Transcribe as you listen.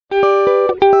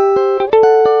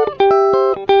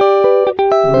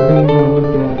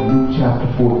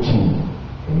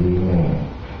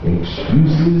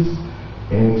excuses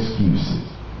and excuses.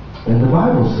 And the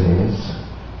Bible says,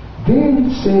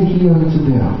 then said he unto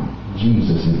them,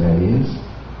 Jesus that is,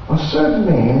 a certain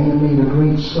man made a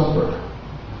great supper,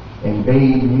 and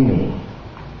bade many,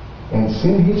 and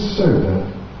sent his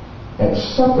servant at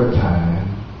supper time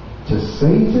to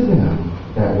say to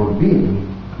them that were bidden,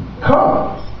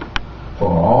 come, for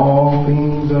all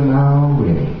things are now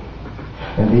ready.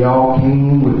 And they all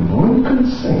came with one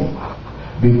consent,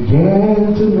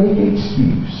 began to make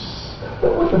excuse.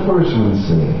 Look what the first one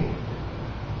said.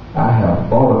 I have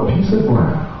bought a piece of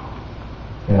ground,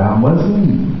 and I must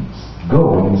needs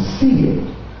go and see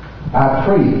it. I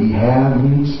pray ye have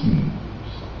me excused.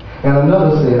 And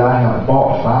another said, I have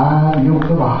bought 5 yoke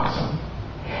of oxen,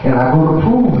 and I go to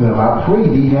prove them. I pray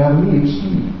thee have me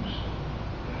excused.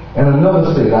 And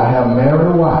another said, I have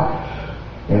married a wife,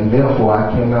 and therefore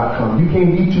I cannot come. You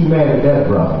can't be too mad at that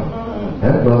brother.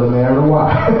 That brother married a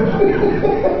wife.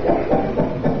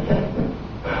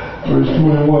 Verse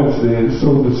 21 says,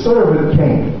 so the servant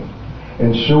came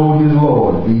and showed his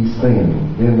Lord these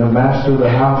things. Then the master of the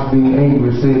house, being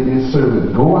angry, said to his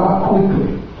servant, go out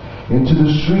quickly into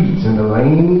the streets and the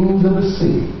lanes of the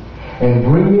city, and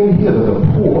bring in hither the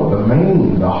poor, the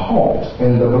maimed, the halt,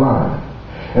 and the blind.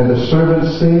 And the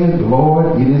servant said,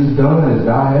 Lord, it is done as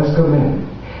thou hast commanded,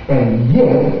 and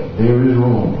yet there is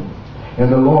room.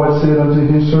 And the Lord said unto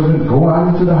his servant, go out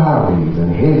into the highways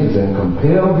and hedges, and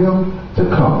compel them to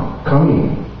come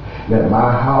in, that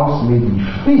my house may be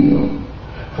filled.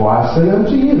 For I say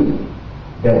unto you,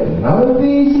 that none of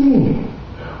these men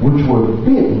which were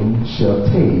bidden shall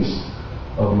taste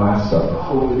of my supper.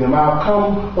 So then I'll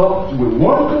come up with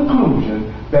one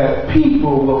conclusion, that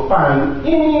people will find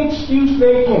any excuse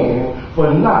they can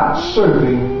for not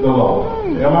serving the Lord.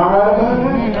 Am I right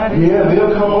about that? Yeah,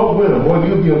 they'll come up with them. Boy,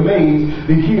 you'll be amazed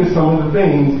to hear some of the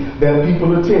things that people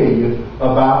will tell you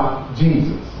about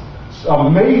Jesus.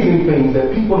 Amazing things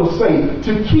that people will say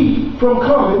to keep from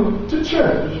coming to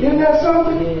church. Isn't that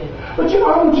something? Yeah. But you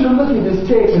know, I want you to look at this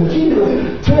text, and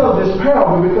Jesus tells this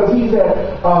parable because he's at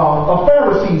a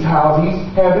Pharisee's house. He's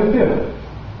having dinner.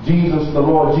 Jesus, the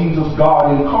Lord Jesus,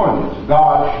 God incarnate,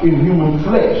 God in human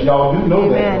flesh. Y'all do know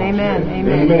that. Amen, amen.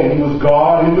 Amen. He was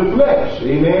God in the flesh.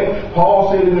 Amen.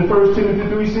 Paul said in 1 Timothy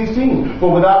 3:16,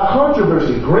 for without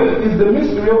controversy, great is the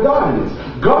mystery of godliness.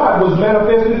 God was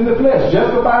manifested in the flesh,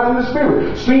 justified in the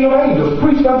spirit, seen of angels,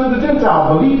 preached unto the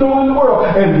Gentiles, believed on in the world,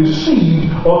 and received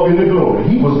up in the glory.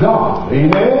 He was God.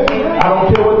 Amen. I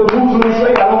don't care what the Muslims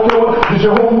say. I don't care what the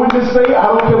Jehovah's Witnesses say. I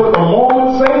don't care what the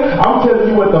Mormons say. I'm telling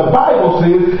you what the Bible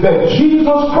says, that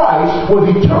Jesus Christ was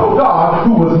eternal God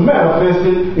who was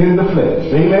manifested in the flesh.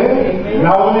 Amen.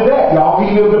 Not only that, y'all, he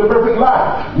lived a perfect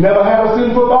life. Never had a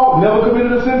sinful thought, never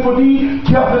committed a sinful deed,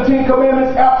 kept the 10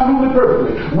 Commandments absolutely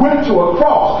perfectly. Went to a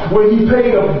cross where he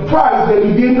paid a price that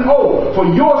he didn't owe for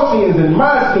your sins and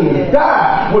my sins.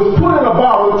 Died, was put in a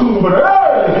borrowed tomb, but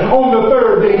early on the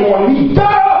 3rd day morning, he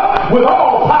got up with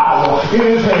all power in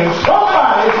his hands.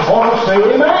 Somebody ought to say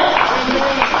amen.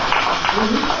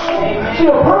 See,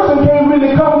 a person can't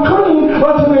really come clean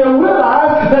until they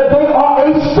realize that they are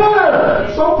a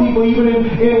sinner. Some people, even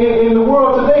in the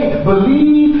world today,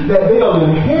 believe that they'll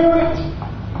inherit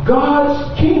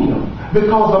God's kingdom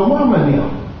because of mama and them.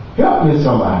 Help me,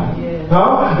 somebody. Yeah.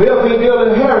 Huh? They'll think they'll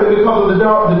inherit it because of the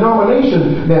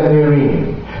denomination that they're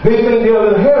in. They think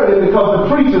they'll inherit it because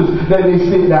the preachers that they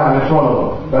sit down in front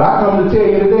of them. But I come to tell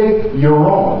you today, you're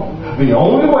wrong. The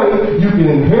only way you can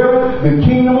inherit the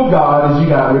kingdom of God is you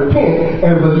got to repent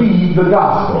and believe the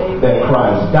gospel. That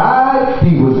Christ died,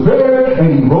 he was buried,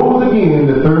 and he rose again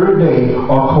the 3rd day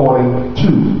according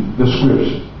to the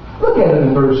scripture. Look at it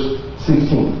in verse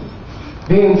 16.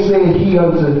 Then said he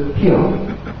unto him,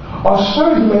 a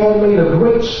certain man made a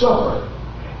great supper,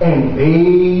 and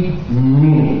bade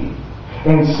many,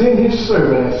 and sent his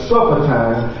servant at supper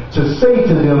time to say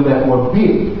to them that were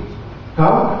bidden.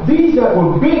 These that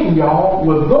were bidden, y'all,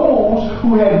 were those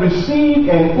who had received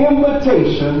an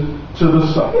invitation to the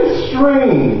supper. It's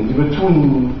strange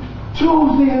between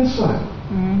Tuesday and Sunday,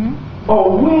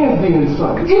 or Wednesday and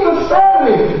Sunday, even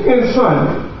Saturday and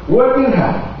Sunday. What did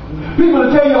happen? People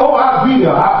will tell you, oh, I'll be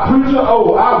there. I preach,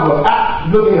 oh, I will.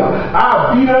 Look here,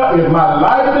 I'll be there if my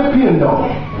life depends on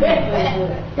it.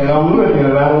 And I'm looking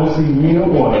and I don't see me or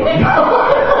one of them.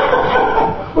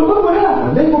 But look what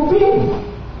happened. They were bidden.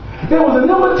 There was an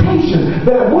invitation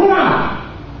that went out.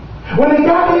 When they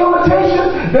got the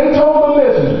invitation, they told the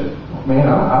messenger, man,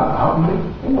 I'll be there.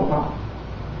 Ain't no problem.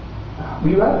 I'll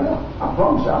be right there. I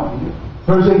promise you I'll be there.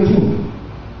 Verse 18.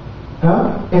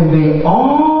 And they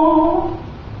all,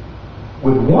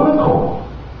 with one accord,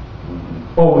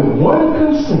 or with one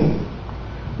consent,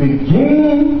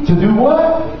 begin to do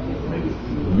what?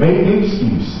 Make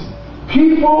excuses.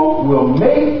 People will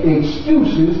make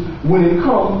excuses when it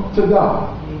comes to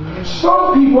God.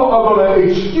 Some people are going to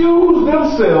excuse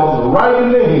themselves right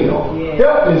in the hell.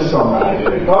 Help me somebody.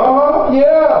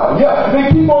 Yeah. They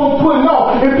keep on putting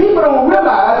off. If people don't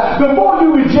realize, the more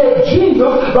you reject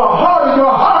Jesus, the harder your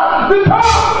heart